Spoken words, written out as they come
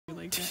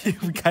like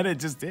that. We kind of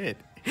just did.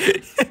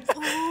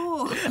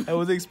 Oh. I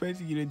wasn't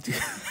expecting you to do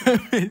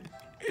it.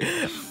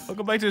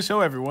 Welcome back to the show,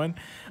 everyone.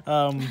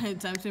 Time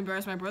to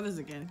embarrass my brothers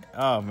again.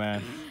 Oh,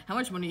 man. How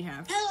much money do you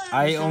have?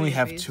 I Show only me your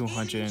have face.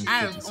 256. I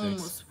have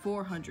almost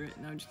 400.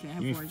 No, I'm just kidding. I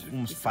have You 400. have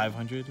almost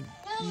 500?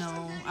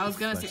 No, I was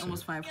gonna say Flexing.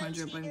 almost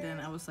 500, but then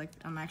I was like,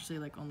 I'm actually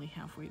like only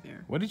halfway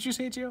there. What did you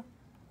say, Gio?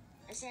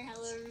 I said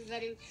hello,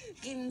 everybody.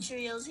 Gaming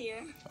Trios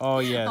here. Oh,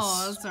 yes.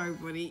 Oh, sorry,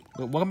 buddy.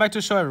 Welcome back to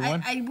the show,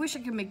 everyone. I wish I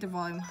could make the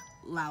volume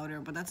louder,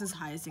 but that's as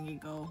high as it can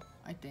go,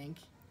 I think.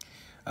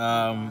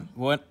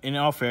 Well, in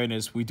all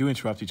fairness, we do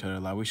interrupt each other a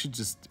lot. We should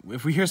just,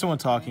 if we hear someone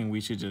talking, we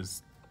should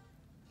just.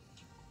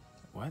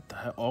 What the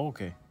hell? Oh,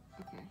 okay.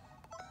 Okay.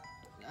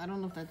 I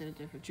don't know if that did a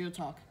difference. Geo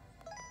talk.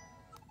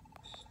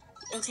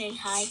 Okay,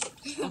 hi.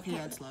 Okay,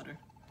 yeah, it's louder.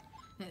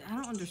 I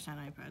don't understand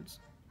iPads.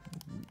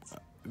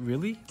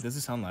 Really? Does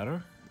it sound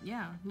louder?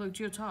 Yeah, look,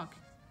 Geo talk.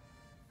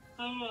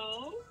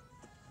 Hello?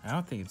 I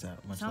don't think it's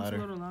that much Sounds louder. a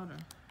little louder.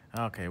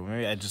 Okay, well,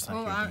 maybe I just not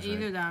Well, hearing things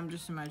either right. that, I'm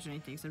just imagining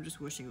things. I'm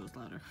just wishing it was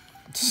louder.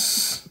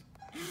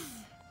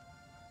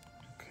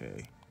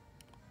 Okay.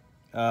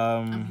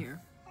 I'm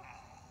here.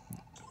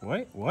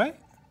 What? What?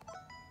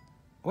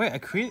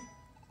 Wait,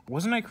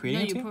 wasn't I No,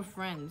 creating a you team? put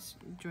friends.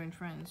 Join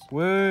friends.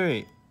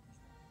 Wait.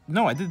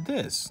 No, I did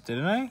this,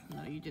 didn't I?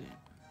 No, you didn't.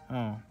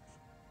 Oh.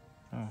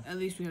 At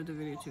least we have the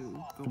video to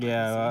go back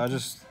Yeah,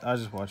 and see. I'll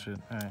just watch it.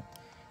 All right.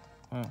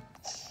 Well.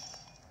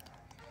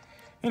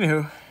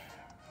 Anywho,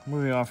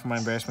 moving on from my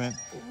embarrassment.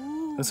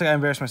 Ooh. Looks like I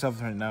embarrassed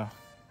myself right now.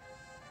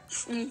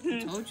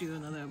 I told you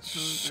another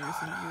episode of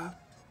embarrassing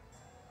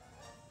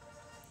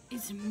you.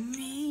 It's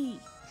me.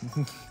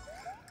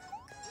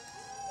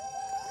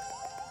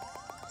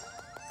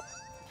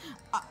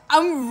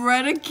 I'm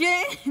red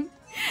again.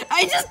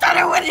 I just thought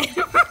I went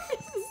in.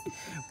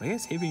 Why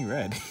is he being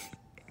red?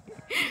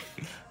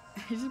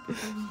 I just put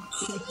them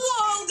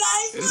Whoa,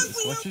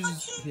 guys, look, What you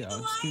just, yeah, I'll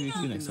just give you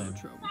two next time.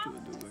 travel to a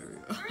new area.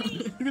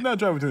 You can now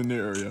travel to a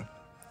new area.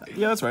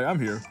 Yeah, that's right. I'm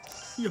here.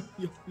 Yeah.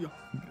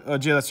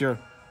 Gia, that's your.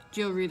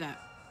 Jill, read that.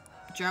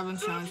 Javelin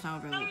challenge now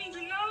available.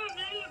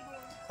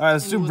 All right,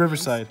 let's In do Woodlands.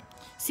 Riverside.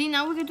 See,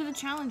 now we can do the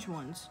challenge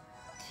ones.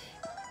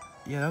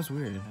 Yeah, that was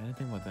weird. I didn't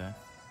think about that.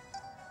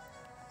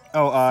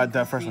 Oh,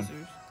 that first one.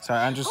 Freezers. Sorry,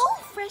 I'm just. Oh,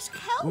 fresh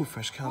kelp. Ooh,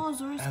 fresh kelp. Oh,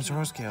 Zoro's And kelp.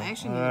 Zoro's kelp. I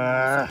actually need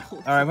All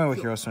more. right, I'm going with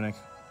Hero Sonic.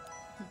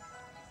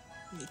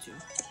 Me too.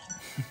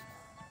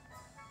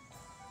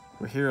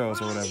 We're heroes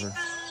or whatever.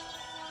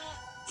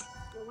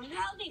 I wonder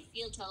how they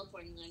feel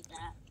teleporting like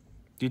that.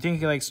 Do you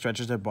think it like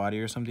stretches their body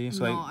or something?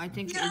 So No, like, I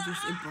think it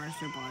burns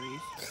their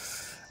bodies.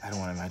 I don't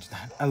want to imagine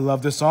that. I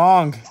love this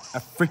song. I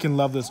freaking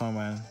love this song,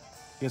 man. You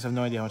guys have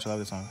no idea how much I love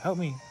this song. Help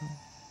me.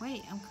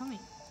 Wait, I'm coming.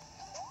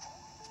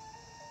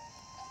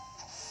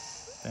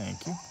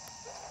 Thank you.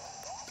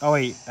 Oh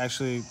wait,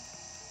 actually.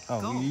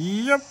 Oh, Go.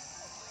 yep.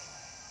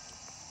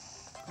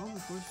 Oh,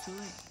 before it's too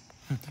late.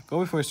 Go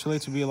before it's too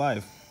late to be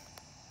alive.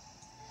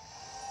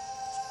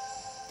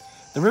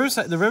 The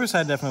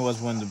Riverside definitely was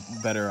one of the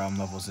better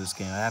levels of this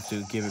game. I have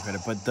to give it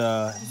credit. But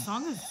The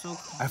song is so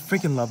cool. I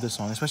freaking love this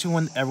song, especially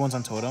when everyone's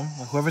on totem.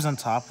 Like, whoever's on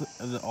top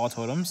of all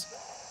totems.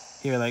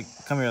 Here, like,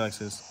 come here,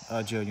 Alexis.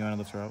 Jill, you want to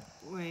lift her up?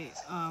 Wait,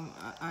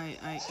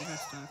 I got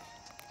stuck.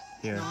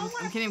 Here. No,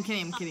 I'm kidding.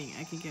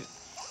 I can get.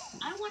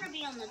 I want to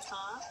be on the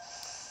top.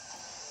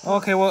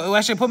 Okay, well,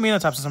 actually, put me on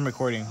the top since I'm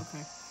recording.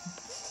 Okay.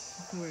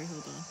 Wait,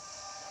 hold on.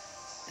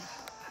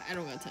 I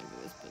don't got time for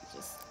this,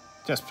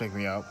 but Just pick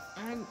me up.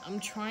 I'm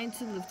trying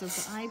to lift up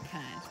the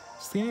iPad.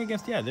 Just leaning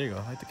against, yeah, there you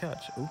go, like the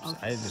couch. Oops,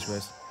 Okay. I just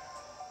realized.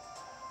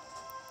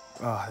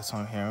 Oh, that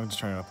song here, I'm just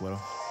turning it up a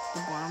little. The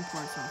bottom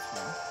part sounds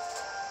fun.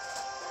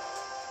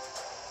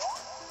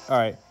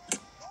 Alright.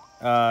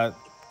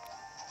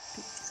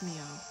 Pick me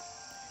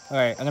up.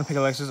 Alright, I'm gonna pick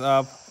Alexis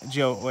up.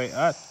 Jill, wait,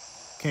 come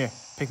here,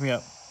 pick me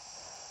up.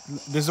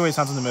 This is the way it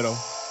sounds in the middle.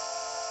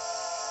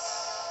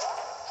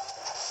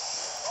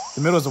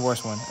 The middle is the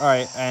worst one.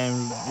 Alright, and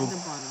At the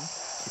bottom.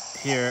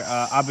 here,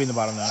 I'll be in the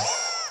bottom now.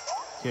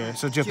 Here,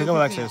 so Jill, pick Jill,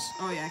 up pick me Alexis.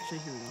 Oh, yeah, actually,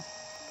 here we go.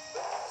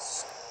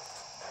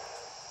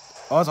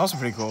 Oh, that's also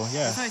pretty cool,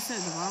 yeah. That's what I said.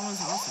 The bottom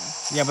one's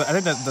awesome. Yeah, but I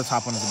think that the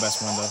top one is the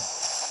best one, though.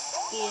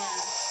 Yeah.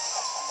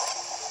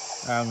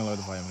 I'm gonna lower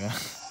the volume, yeah.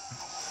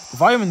 The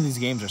volume in these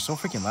games are so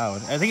freaking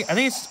loud. I think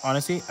it's,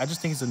 honestly, I just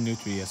think it's a new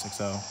 3DS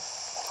XL.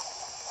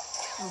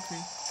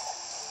 Okay.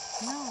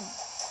 No.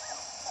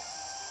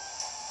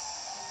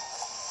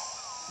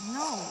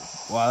 No.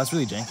 Wow, that's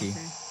really janky.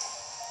 Okay.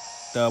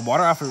 The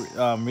water outfit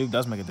really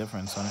does make a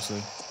difference,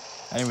 honestly.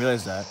 I didn't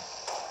realize that.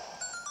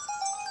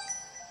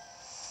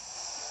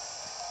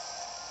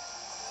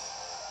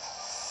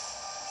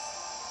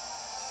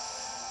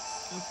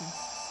 Okay.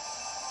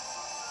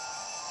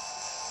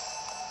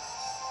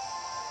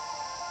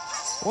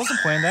 What was the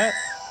point of that?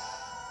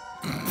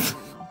 I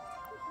don't know.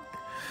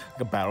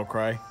 Like a battle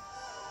cry.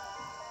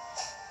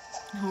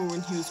 Oh,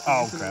 when he was Oh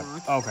falling to the crap.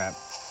 rock. Oh crap.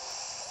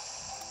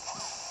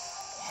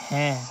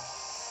 Heh.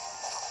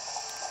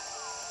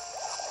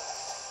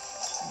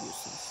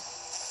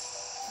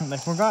 Useless.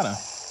 Like Morgana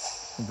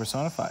from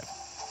Persona 5.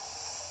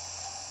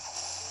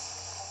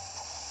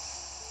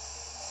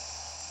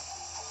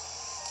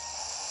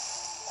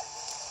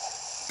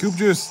 Goop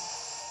juice.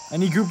 I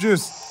need goop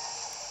juice.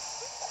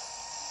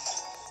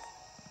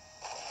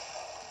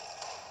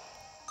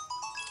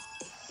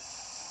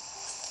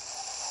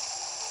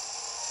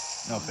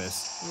 No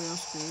piss. We're all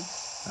screwed.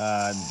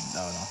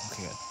 No.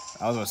 Okay, good.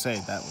 I was gonna say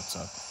that would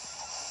suck.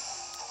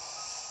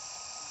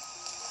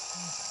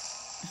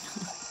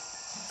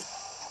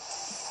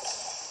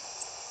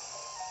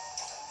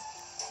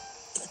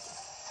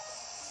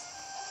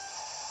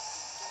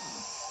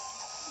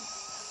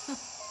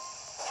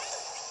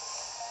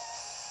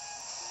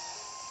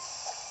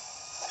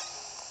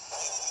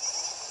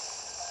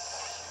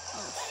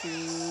 Oh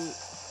shoot.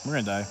 We're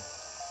gonna die.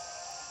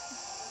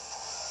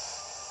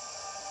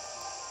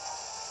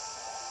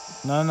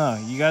 No.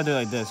 You gotta do it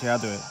like this. Here, I'll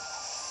do it.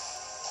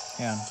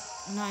 Yeah.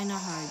 No, I know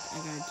how I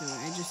gotta do it.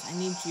 I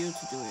need Gio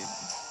to do it.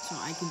 So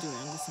I can do it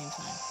at the same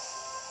time.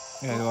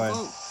 Okay, go ahead.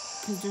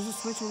 Because there's a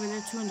switch over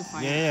there too in the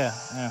fire. Yeah.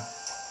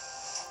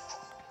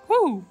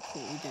 Woo!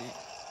 Cool, we did it.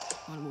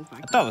 I wanna move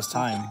back. I thought it was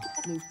time.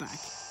 Move back.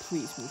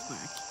 Please move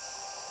back.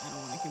 I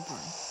don't wanna get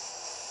burned.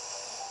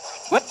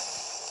 What?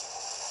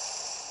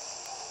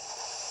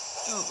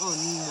 Oh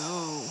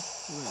no.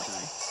 We're gonna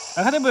die.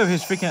 I can't believe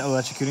his freaking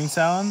electrocuting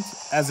sound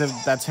as if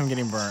that's him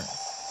getting burnt.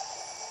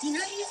 Do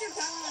not use your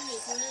power on me,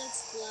 it's gonna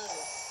explode.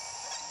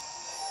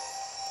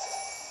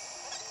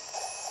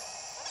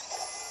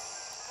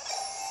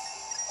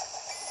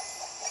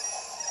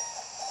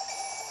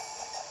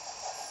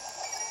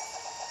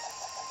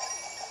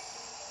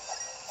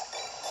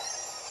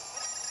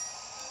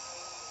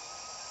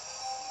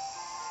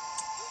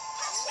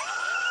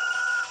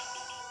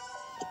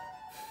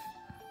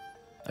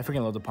 I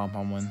freaking love the pom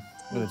pom one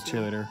with a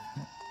cheerleader.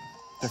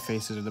 Their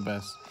faces are the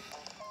best.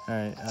 All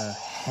right. I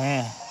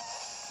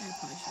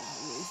probably should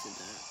have wasted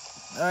that.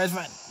 All right, it's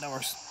fine. That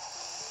works.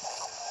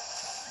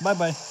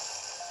 Bye.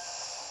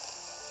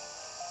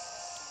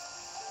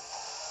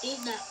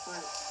 Leave that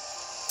part.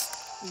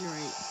 You're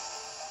right.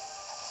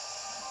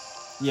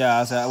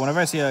 Yeah, so whenever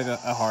I see like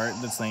a heart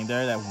that's laying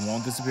there that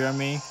won't disappear on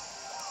me,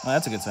 well,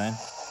 that's a good sign.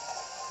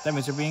 That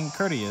means you're being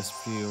courteous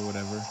to you or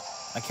whatever.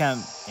 I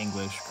can't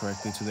English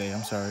correctly today.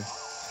 I'm sorry.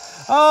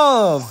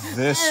 Oh,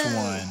 this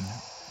one.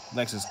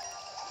 Lexus,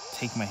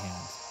 take my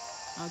hand.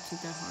 I'll take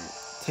that heart.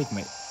 Take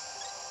my...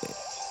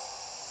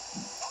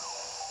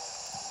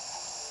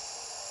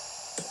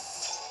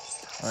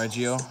 Alright,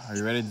 Gio, are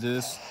you ready to do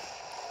this?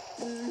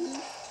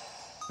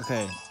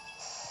 Okay.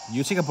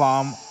 You take a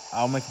bomb,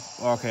 I'll make...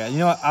 Okay, you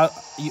know what?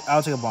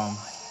 I'll take a bomb.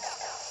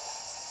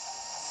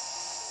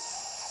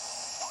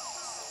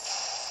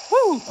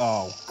 Woo!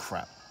 Oh,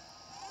 crap.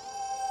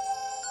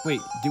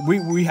 Wait, did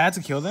we had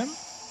to kill them?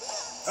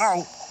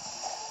 Oh!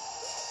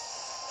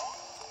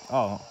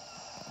 Oh.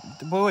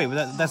 But wait,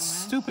 that's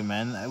stupid,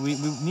 man. We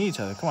need each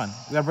other. Come on.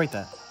 We gotta break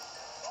that.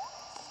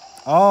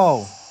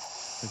 Oh.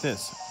 Like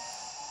this.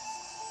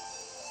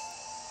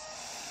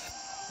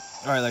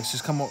 Alright, Lex,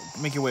 just come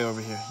make your way over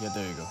here. Yeah,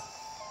 there you go.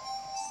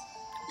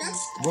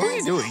 What were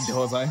you doing the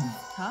whole time?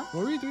 Huh?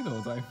 What were you doing the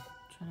whole time?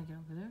 Trying to get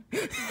over there?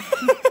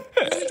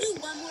 Can we do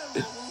one more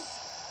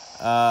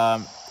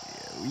level?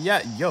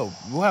 Yeah, yo,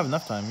 we'll have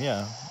enough time,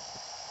 yeah.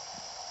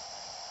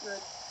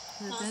 Look,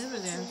 At the end of the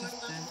day, I have to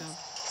stand up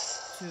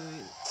to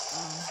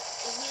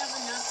if we have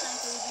enough time,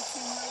 can we do 2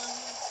 more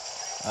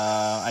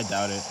levels? I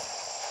doubt it.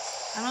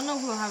 I don't know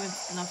if we'll have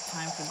enough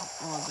time for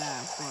all of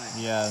that, but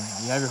Yeah,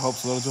 you have your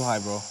hopes a little too high,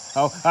 bro.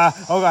 Oh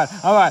god,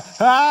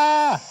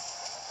 ah!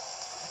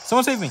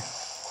 Someone save me.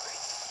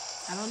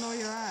 I don't know where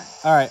you're at.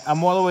 Alright,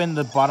 I'm all the way in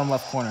the bottom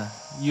left corner.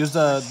 Use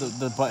the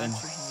button.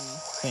 Got you,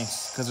 homie.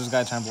 Thanks, because there's a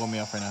guy trying to blow me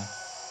up right now.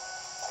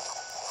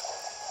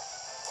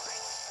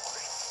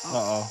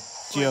 Uh-oh.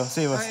 Gio,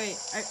 save us. Wait,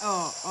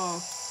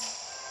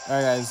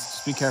 Alright, guys,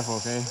 just be careful,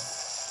 okay?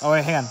 Oh,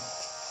 wait, hang on.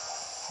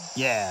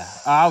 Yeah.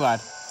 Oh,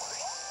 god.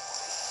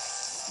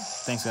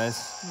 Thanks,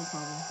 guys. no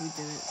problem. We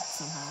did it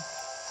somehow.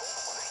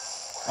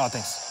 Oh,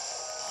 thanks.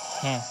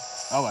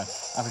 Oh, god.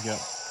 I'll pick you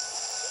up.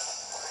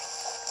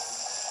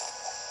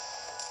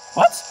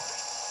 What?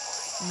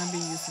 I'm not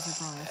being useless, I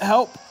promise.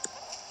 Help.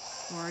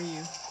 Where are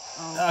you?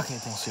 Oh, Okay,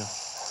 thanks, Gio.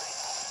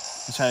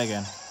 Let's try it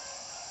again.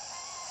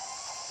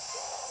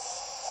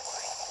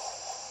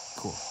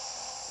 Cool.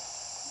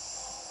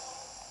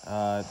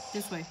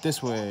 this way.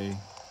 This way.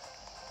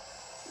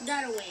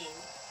 That away.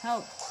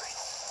 Help.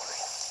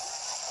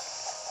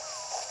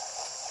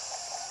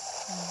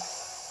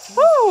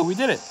 Woo! We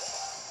did it.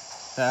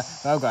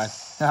 Oh, god.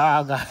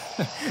 Oh, god.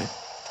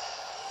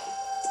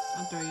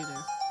 I'll throw you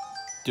there.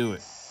 Do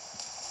it.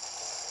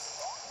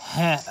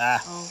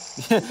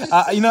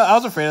 Oh, You know, I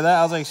was afraid of that.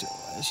 I was like,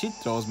 she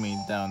throws me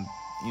down,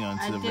 you know,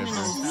 into I the didn't river.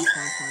 know it was that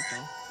far apart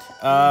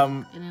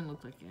though. It didn't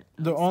look like it.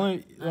 The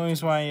only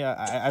reason why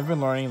I've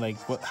been learning like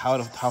how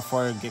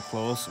far to get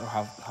close or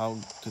how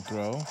to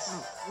throw. Oh,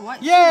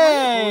 what? Yay!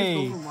 Why you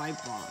always go for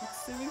white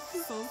box? It makes me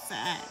so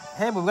sad.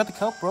 Hey, but we got the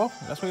kelp, bro.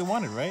 That's what we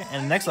wanted, right?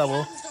 And next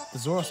level, the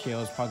Zoro scale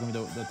is probably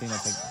gonna be the thing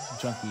that's like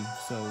junky.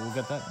 So we'll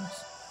get that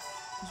next.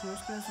 The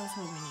source code is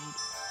also what we need.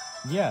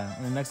 Yeah,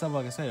 and the next level,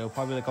 like I said, it'll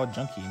probably be like all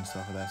junky and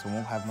stuff like that, so it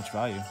won't have much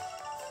value.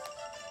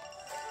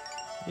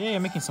 Yeah, you're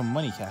making some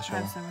money, I Castro.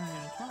 have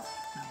 712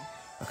 now.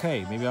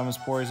 Okay, maybe I'm as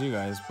poor as you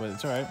guys, but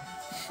it's alright.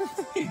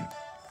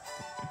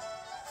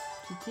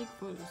 To take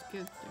photos,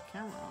 get the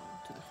camera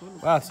on to the photo.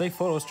 Wow, booth. take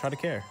photos, try to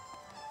care.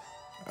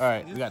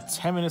 Alright, we got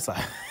 10 minutes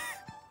left.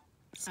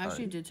 I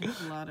actually did take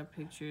a lot of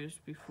pictures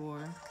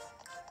before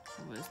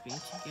of us being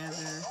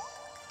together,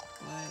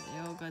 but they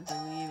all got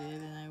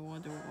deleted, and I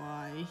wonder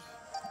why.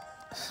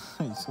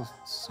 You're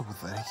so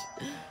pathetic.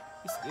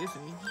 Excuse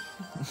me.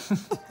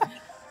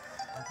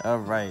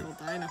 Alright. I'll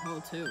die in a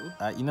hole too.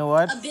 You know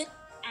what? A bit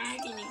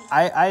agony.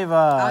 I've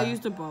I'll use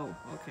the bow.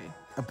 Okay.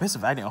 Abyss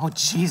of Agony. Oh,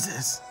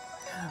 Jesus.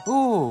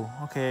 Ooh,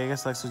 okay, I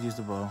guess Lex will use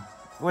the bow.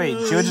 Wait,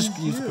 Joe just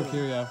used the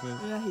Kokiri outfit.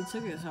 Yeah, he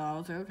took it, so I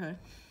was like, okay.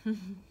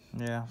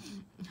 Yeah.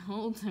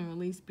 Hold and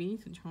release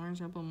beats and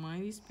charge up a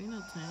mighty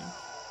spinal tank.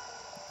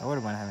 I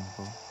wouldn't mind having a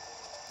bow.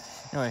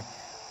 Anyway,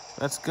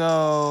 let's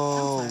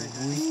go. I'm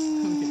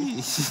sorry,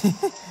 guys.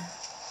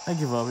 I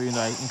give up, even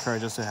though I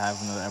encourage us to have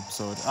another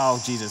episode. Oh,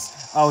 Jesus.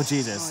 Oh,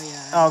 Jesus. Oh,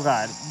 yeah. Oh,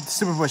 God.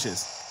 Super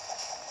bushes.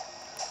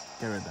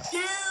 Get rid of them.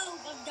 Help!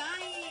 I'm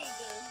dying.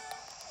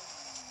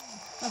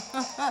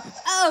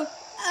 Oh!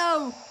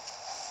 Oh!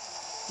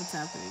 What's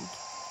happening?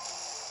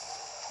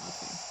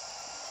 Okay.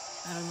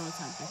 I don't know what's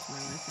happening to my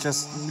life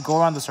Just anymore. go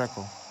around the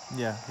circle.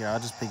 Yeah, I'll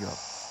just pick you up.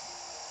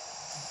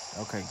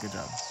 Okay, good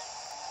job.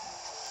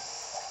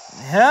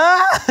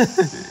 Yeah!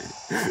 This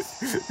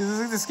is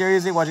like the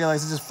scariest thing, watching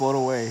Alexa just float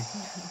away.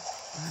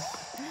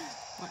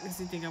 What, does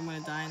he think I'm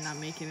gonna die and not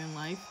make it in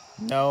life?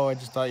 No, I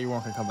just thought you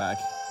weren't gonna come back.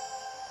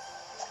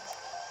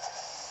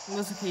 Well,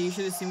 it's okay. You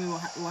should have seen me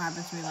what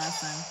happened to me last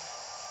time.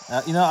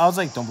 You know, I was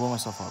like, don't blow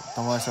myself up.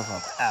 Don't blow myself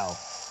up. Ow.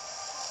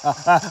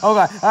 Oh,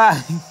 God.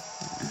 Ah.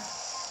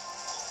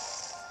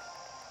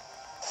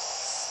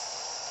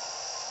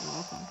 You're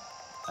welcome.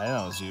 I didn't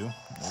know it was you.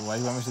 Why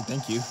do you want me to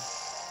thank you?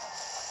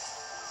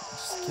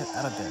 Just get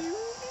out of there.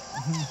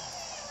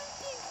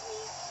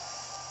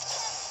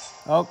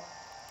 Oh.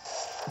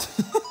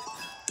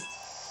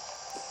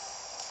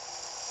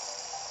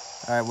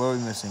 Alright, what are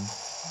we missing?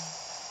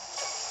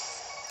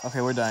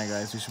 Okay, we're dying,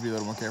 guys. We should be a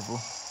little more careful.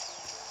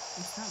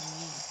 It's not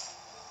me.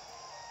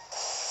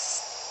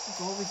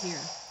 Go over here.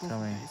 Both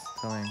Coming, guys.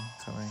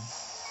 coming.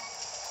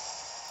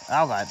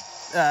 Oh, God.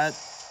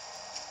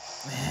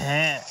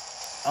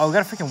 Oh, we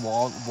got a freaking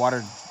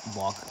water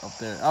block up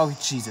there. Oh,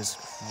 Jesus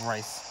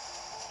Christ.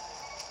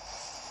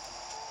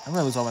 I'm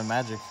gonna lose all my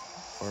magic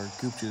or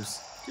goop juice.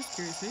 Just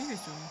curious, what are you guys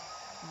doing?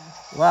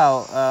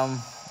 Wow,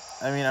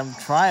 I mean, I'm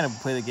trying to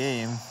play the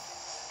game.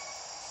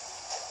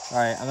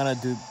 Alright, I'm gonna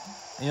do...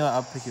 You know what,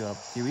 I'll pick you up.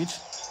 Can you reach?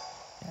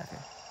 Yeah, okay.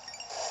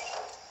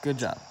 Good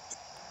job.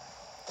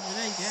 What did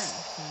I get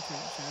from the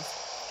treasure chest?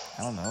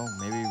 I don't know,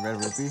 maybe red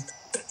rupee?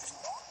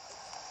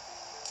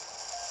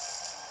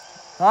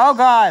 Oh,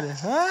 God!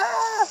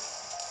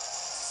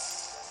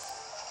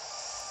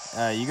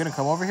 Ah! You gonna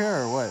come over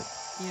here or what?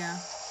 Yeah.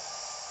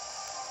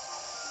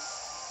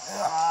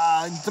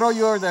 Throw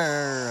you over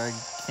there. I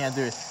can't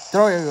do it.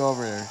 Throw you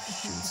over there.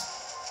 Shoot.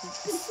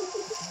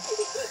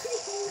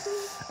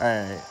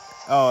 Alright.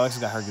 Oh, Alexa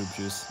got her goop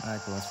juice.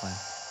 Alright, cool. That's fine.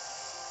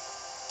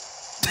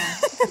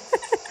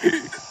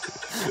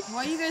 Why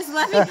are you guys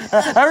laughing?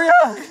 Hurry up!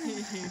 I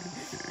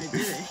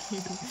did it.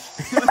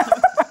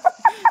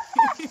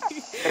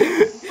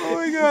 Oh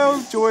my God, that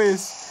was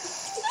joyous.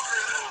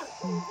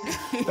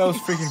 That was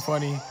freaking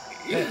funny.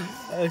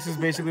 Alexis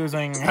basically was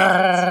like... It's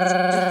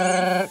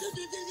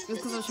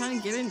because I was trying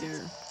to get in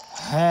there.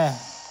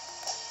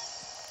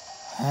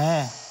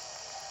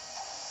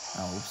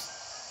 Oh, oops.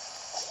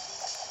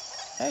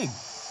 Hey.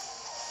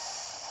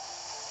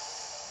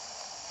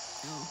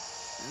 Oh,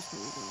 that's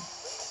where we go.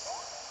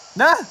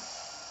 Nah!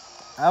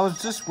 I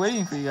was just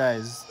waiting for you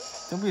guys.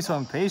 Don't be so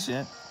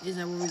impatient. Is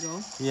that where we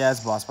go? Yeah, it's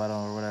boss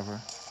battle or whatever.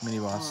 Mini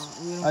boss.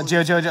 We don't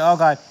go- Joe. Oh,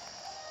 God.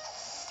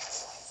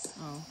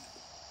 Oh.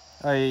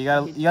 Oh,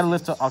 yeah, you gotta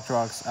lift the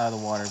Octoroks out of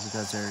the water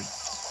because they're...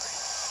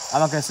 I'm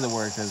not gonna say the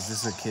word because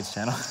this is a kid's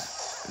channel.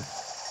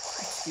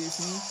 Excuse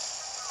me?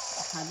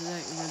 How did I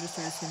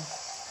register as him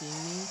seeing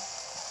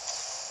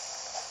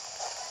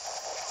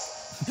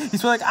me?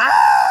 He's like,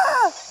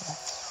 ah!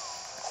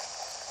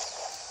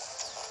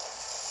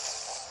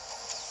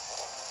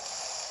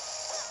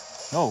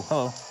 Oh,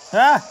 hello.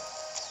 Ah!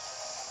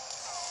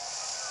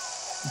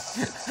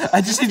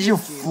 I just need you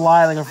to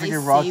fly like a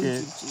freaking rocket. I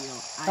saved you,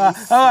 Gio.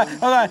 Oh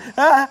God!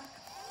 Ah!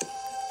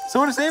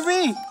 Someone save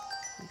me! You're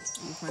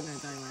probably gonna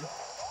die, man.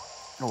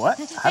 What?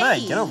 How did I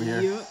get over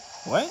here? You-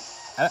 What?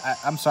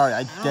 I'm sorry. I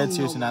I don't dead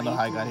seriously know not know why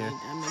how I you got did here. it.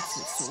 That makes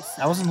me so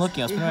sad. I wasn't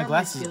looking. I was It putting my hurt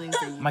glasses. feelings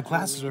that you My told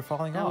glasses me. were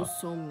falling That out. was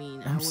so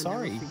mean. I I'm would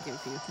sorry. Never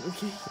forgive you.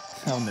 Okay.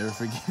 I'll never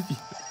forgive you.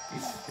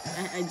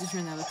 I just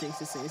ran out of things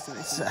to say, so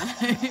I said that.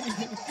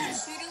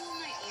 Shoot it with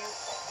my ear.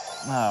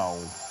 No.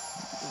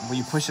 But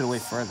you push it away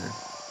further.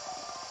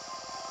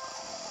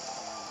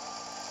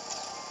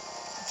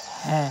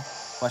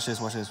 Watch this.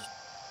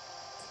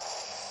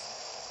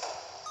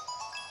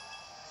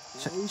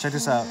 Check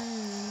this out.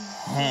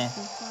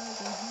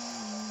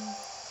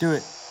 Do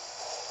it.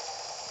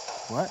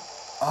 What?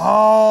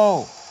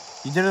 Oh!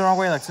 You did it the wrong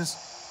way, Alexis.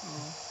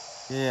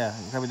 Oh. Yeah,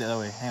 it gotta be the other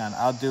way. Hang on,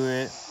 I'll do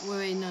it.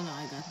 Wait, no,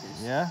 I got this.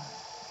 Yeah.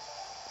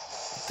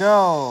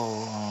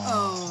 Go.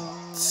 Oh.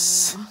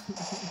 It's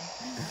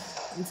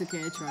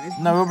okay, I tried.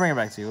 No, we'll bring it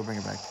back to you. We'll bring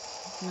it back.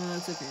 No,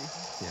 that's okay.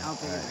 Yeah, I'll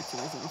bring it alright. back to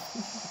myself.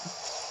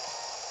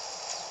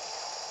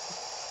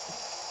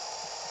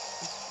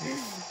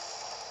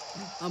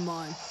 I'm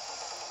on.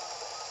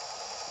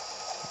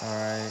 All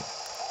right.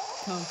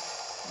 Come.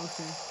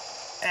 Okay.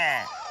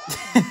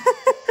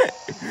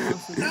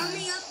 Throw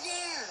me up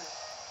there.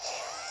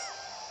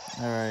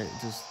 All right,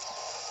 just.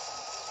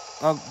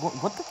 Oh,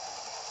 what the?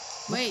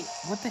 Wait.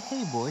 What the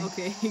hey, boy?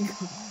 Okay,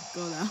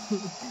 go now.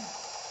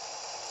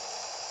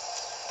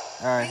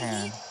 All right, Right hang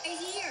on. here. Right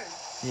here.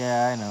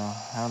 Yeah, I know.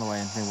 I don't know why I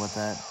didn't think about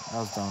that. That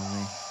was dumb of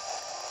me.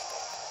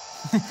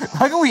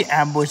 How can we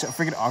ambush a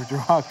freaking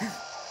Octorok?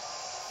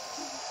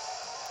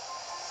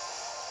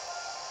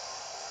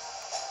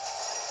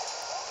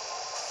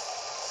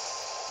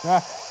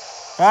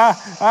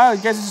 You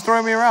guys are just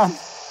throwing me around.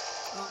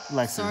 Oh,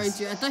 Lexus. sorry,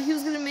 dude. I thought he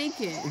was gonna make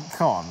it.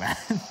 Come on, man.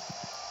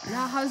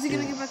 Now, how's he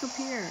gonna get back up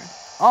here?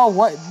 Oh,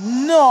 what?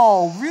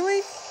 No,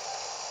 really?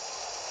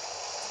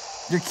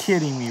 You're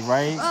kidding me,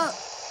 right?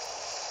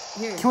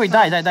 Here. Wait,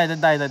 die.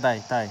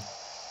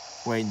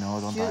 Wait, no,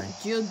 don't die.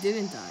 Gio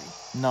didn't die.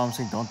 No, I'm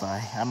saying don't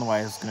die. I don't know why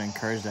I was gonna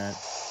encourage that.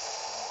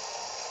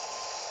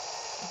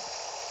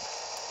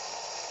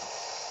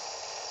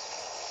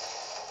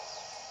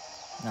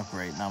 Oh,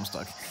 great. Now I'm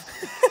stuck.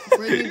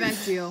 Bring me back,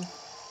 Gio.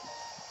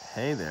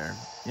 Hey there.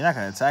 You're not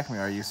gonna attack me,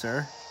 are you,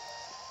 sir?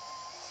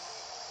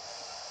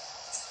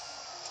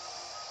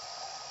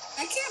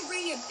 I can't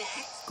bring it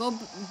back. Go,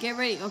 get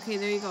ready. Okay,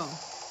 there you go.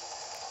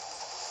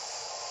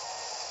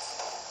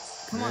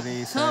 Come Ready,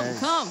 on. set,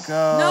 Come.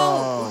 go.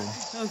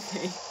 No.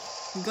 Okay.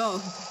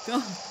 Go.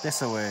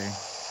 This away.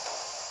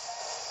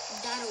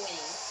 That away.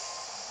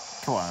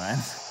 Come on, man.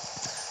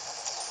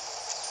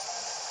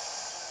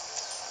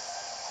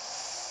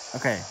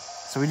 Okay,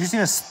 so we just need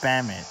to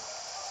spam it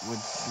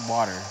with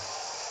water.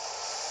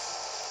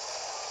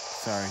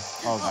 Sorry.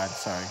 Oh god,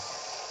 sorry.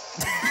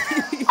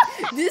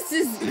 This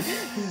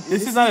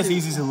is Not as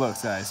easy as it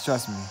looks, guys.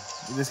 Trust me.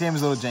 This game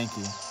is a little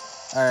janky.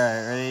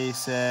 Alright, ready,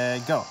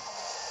 set, go.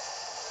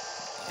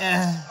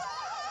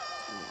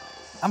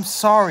 I'm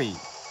sorry.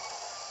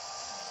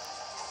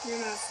 You're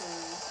not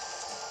sorry.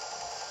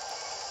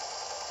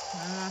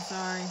 I'm not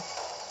sorry.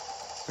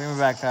 Bring me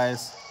back,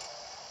 guys.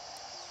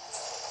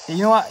 Hey,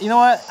 you know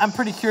what? I'm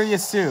pretty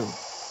curious too.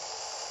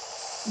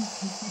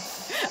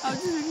 I'm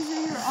just making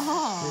sure you're on.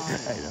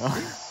 I know.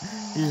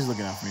 You're just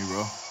looking out for me,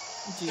 bro.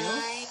 Gio?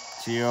 Die.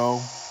 Gio,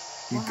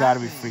 you What gotta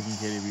be happened? freaking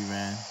kidding me,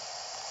 man.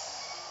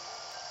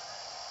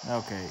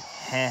 Okay.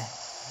 Heh.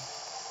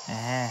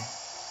 Heh.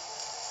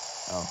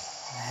 Oh.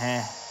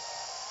 Heh.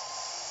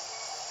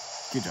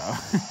 Good job.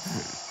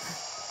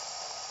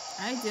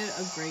 I did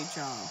a great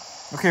job.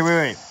 Okay,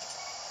 wait.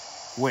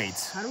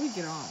 How do we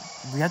get on?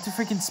 We have to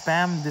freaking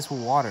spam this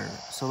with water.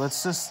 So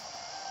let's just...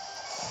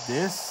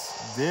 This.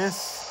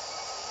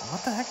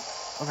 What the heck?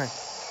 Okay.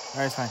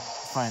 Alright, it's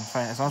fine.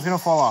 As long as we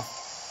don't fall off.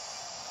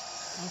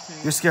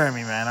 Okay. You're scaring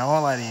me, man. I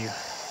won't lie to you.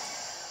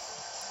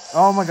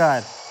 Oh my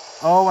god.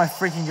 Oh my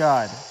freaking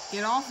god.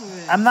 Get off of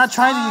it. I'm not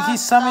trying to. You keep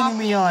Stop summoning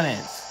me on stopping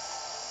it.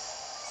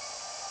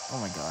 Oh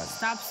my god.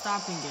 Stop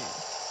stopping it.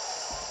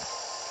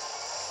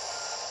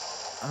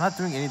 I'm not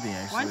doing anything,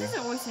 Why actually. does it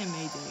always say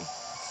Mayday?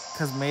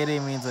 Because Mayday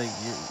means, like,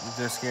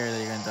 they're scared that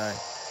you're gonna die.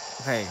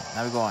 Okay,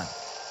 now we go on.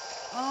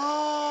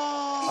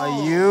 Oh.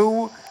 Are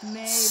you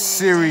Mayday,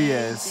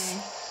 serious?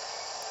 Mayday.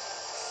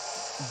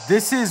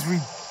 This is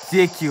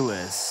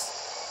ridiculous.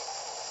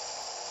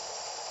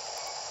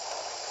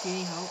 Do you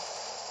need help?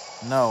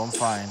 No, I'm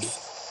fine.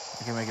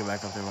 I can make it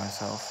back up there by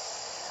myself.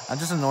 I'm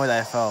just annoyed that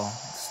I fell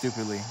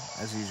stupidly,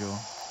 as usual.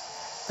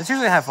 That's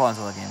usually how I fall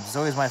into the games. It's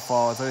always my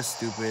fault. It's always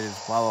stupid.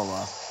 It's blah, blah,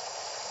 blah.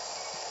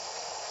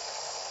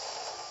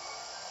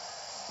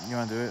 You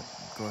want to do it?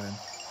 Go ahead.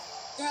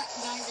 Guys,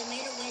 I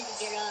made a way to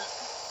get up.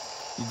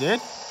 You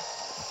did?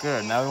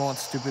 Good. Now we won't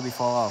stupidly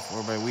fall off.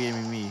 Or by we, I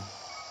mean me.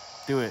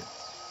 Do it.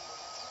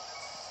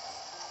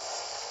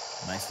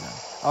 Nice then.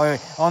 Oh,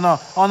 wait. Oh, no.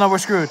 Oh, no. We're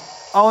screwed.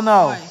 Oh,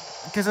 no. Why?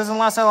 Because it doesn't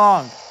last that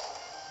long.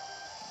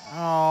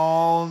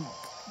 Oh.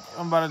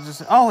 I'm about to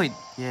just... Oh, wait.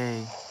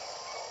 Yay.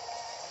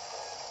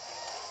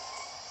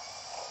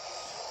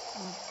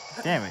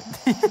 Damn it.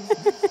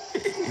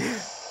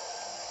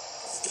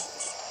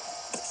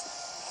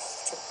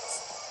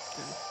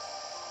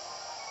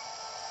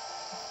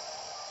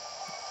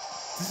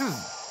 This is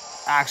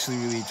actually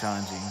really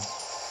challenging.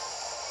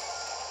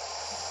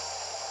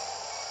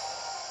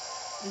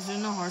 Is there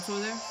no hearts over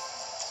there?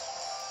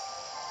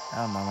 I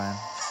don't know, man.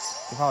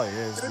 It probably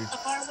is. It was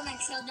hard when I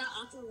killed that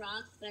Aqua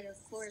Rock, but of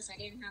course I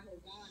didn't have a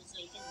wand, so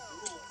you can do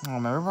it. Oh,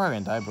 man, we're probably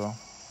gonna die, bro.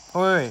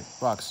 Oh, wait.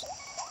 Rocks.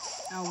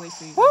 I'll wait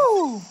for you.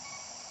 Woo!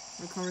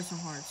 Guys. Recover some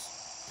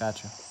hearts.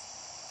 Gotcha.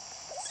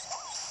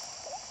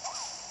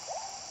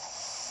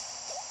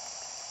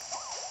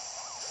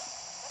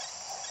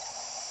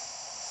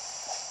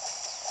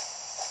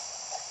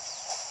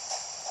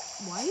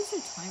 Why is there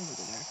time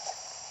over there?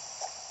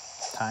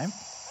 Time?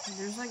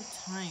 There's like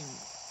time.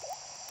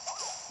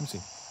 Let me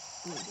see.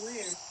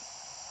 Where?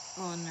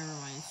 Oh, never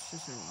mind. It's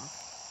just a rock.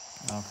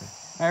 Okay.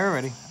 Alright, we're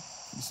ready.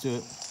 Let's do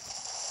it.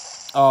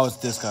 Oh, it's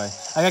this guy.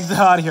 I gotta get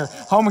out of here.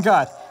 Oh my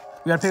god.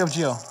 We gotta pick up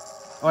Gio.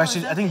 Oh, I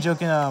think Gio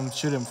can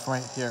shoot him from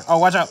right here. Oh,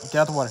 watch out. Get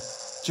out the water.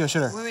 Gio,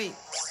 shoot her. Wait.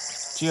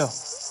 Gio.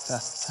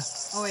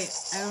 Oh, wait.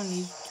 I don't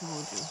need to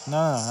hold you.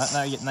 No,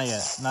 not yet. Not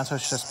yet. Not until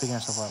she's just picking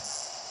herself up.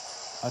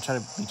 I'll try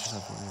to beat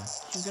yourself over here.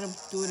 She's gonna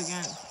do it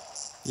again.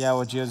 Yeah,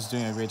 well, Gio's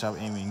doing a great job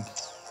aiming.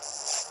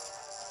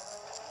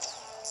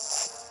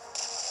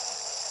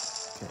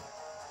 Okay.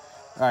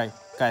 Alright,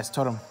 guys,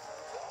 totem.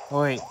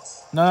 Oh, wait.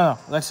 No.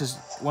 Alexis,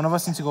 one of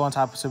us needs to go on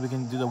top so we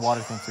can do the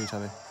water thing for each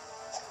other.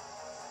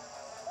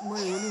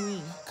 Wait, what do you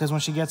mean? Because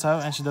when she gets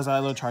up and she does that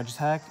little charge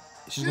attack,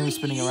 she's going to be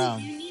spinning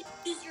around. You need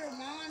to use your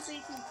wand so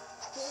you can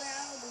pull it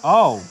out of the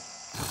Oh!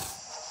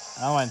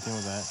 I don't want anything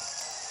with that.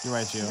 You're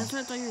right, Gio. That's what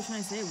I thought you were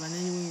trying to say, but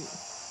then you...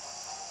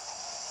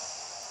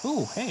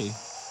 Ooh, hey.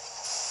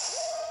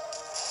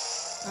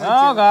 Alright,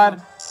 Oh, Gio, God.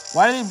 come.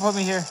 Why did he put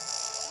me here?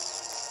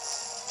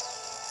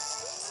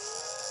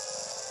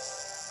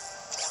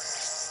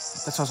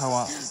 That's what I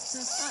want.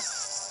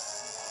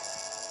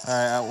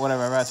 Alright,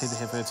 whatever. I'm about to take the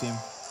hit for the team.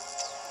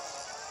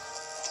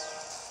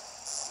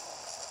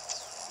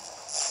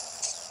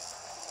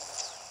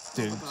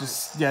 Dude,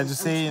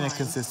 just stay in a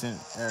consistent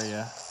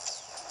area.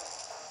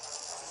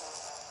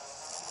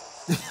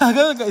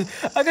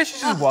 I guess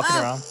she's just walking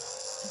around.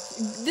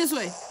 This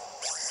way.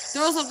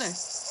 Throw us up there.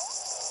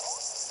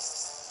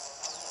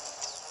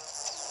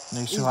 No,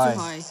 you're It's too high. too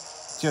high.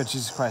 Yo,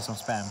 Jesus Christ, don't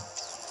spam.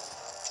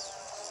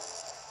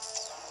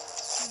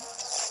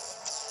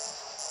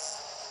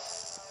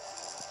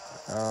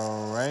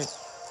 Alright.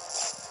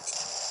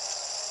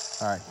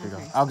 Alright, here we go.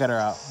 Okay. I'll get her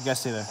out. You guys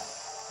stay there.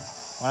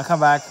 When I come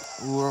back,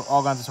 we're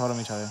all going to totem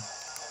each other.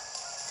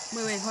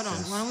 Wait, hold on.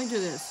 Why don't we do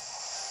this?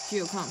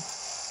 Gio, come.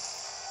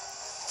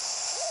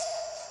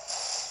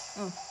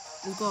 Oh,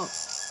 let's go up.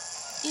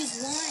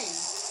 He's one.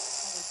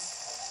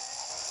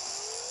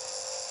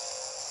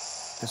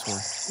 This way.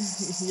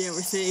 Yeah,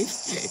 we're safe.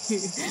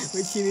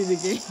 We're cheating the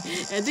game.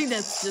 I think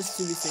that's just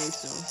to be safe,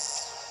 though.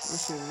 Or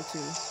sure,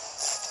 too.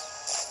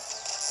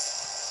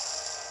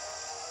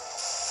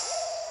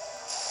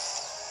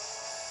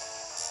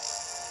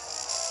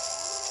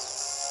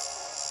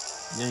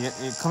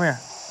 Yeah, come here.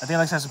 I think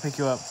Alex has to pick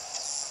you up.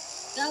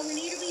 No, we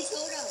need to be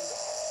totem.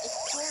 It's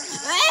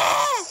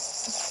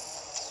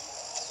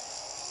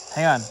 4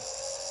 Hang on.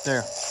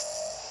 There.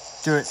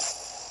 Do it.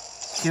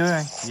 Keep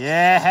doing.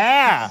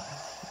 Yeah!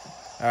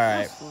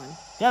 Alright. That's fun.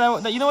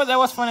 Yeah, you know what? That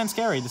was fun and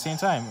scary at the same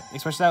time.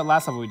 Especially that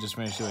last level we just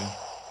finished doing.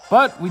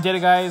 But we did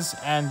it, guys.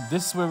 And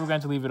this is where we're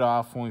going to leave it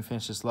off when we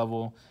finish this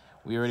level.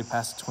 We already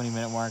passed the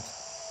 20-minute mark.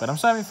 But I'm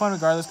still having fun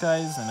regardless,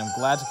 guys. And I'm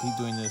glad to keep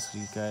doing this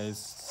with you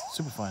guys.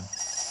 Super fun.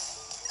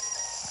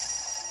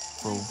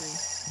 Bro.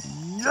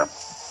 Yep.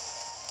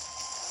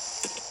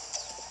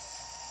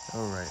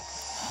 Alright.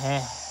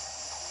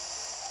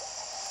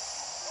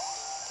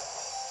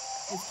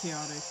 It's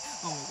chaotic.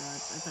 Oh my god,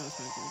 I thought it was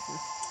going to go for.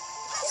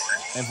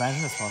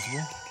 Imagine that's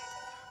possible.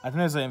 I think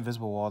there's an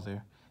invisible wall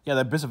there. Yeah,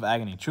 the abyss of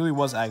agony. Truly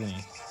was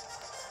agony.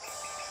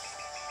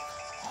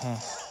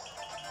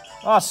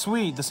 Oh,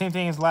 sweet. The same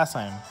thing as last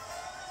time.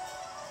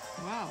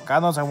 Wow.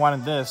 God knows I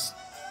wanted this.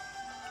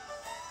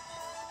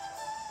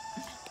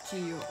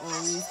 Gio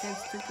always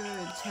gets to go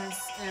and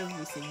test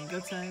every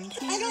single time.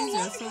 I don't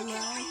want He's to just I need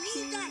alive. the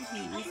seaweed. I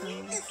need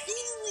the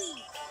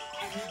seaweed.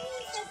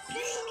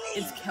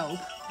 It's kelp.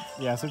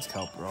 Yes, it's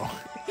kelp, bro.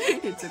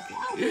 It's okay. I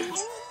want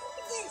this.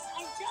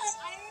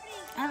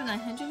 I have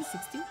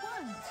 961.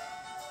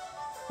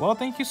 Well,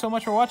 thank you so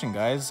much for watching,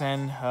 guys.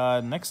 And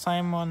next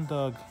time on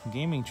the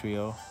gaming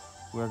trio,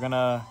 we're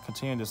gonna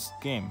continue this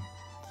game.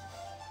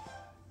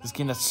 This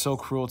game that's so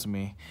cruel to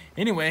me.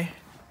 Anyway,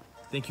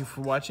 thank you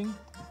for watching.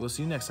 We'll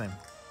see you next time.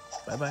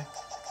 Bye-bye.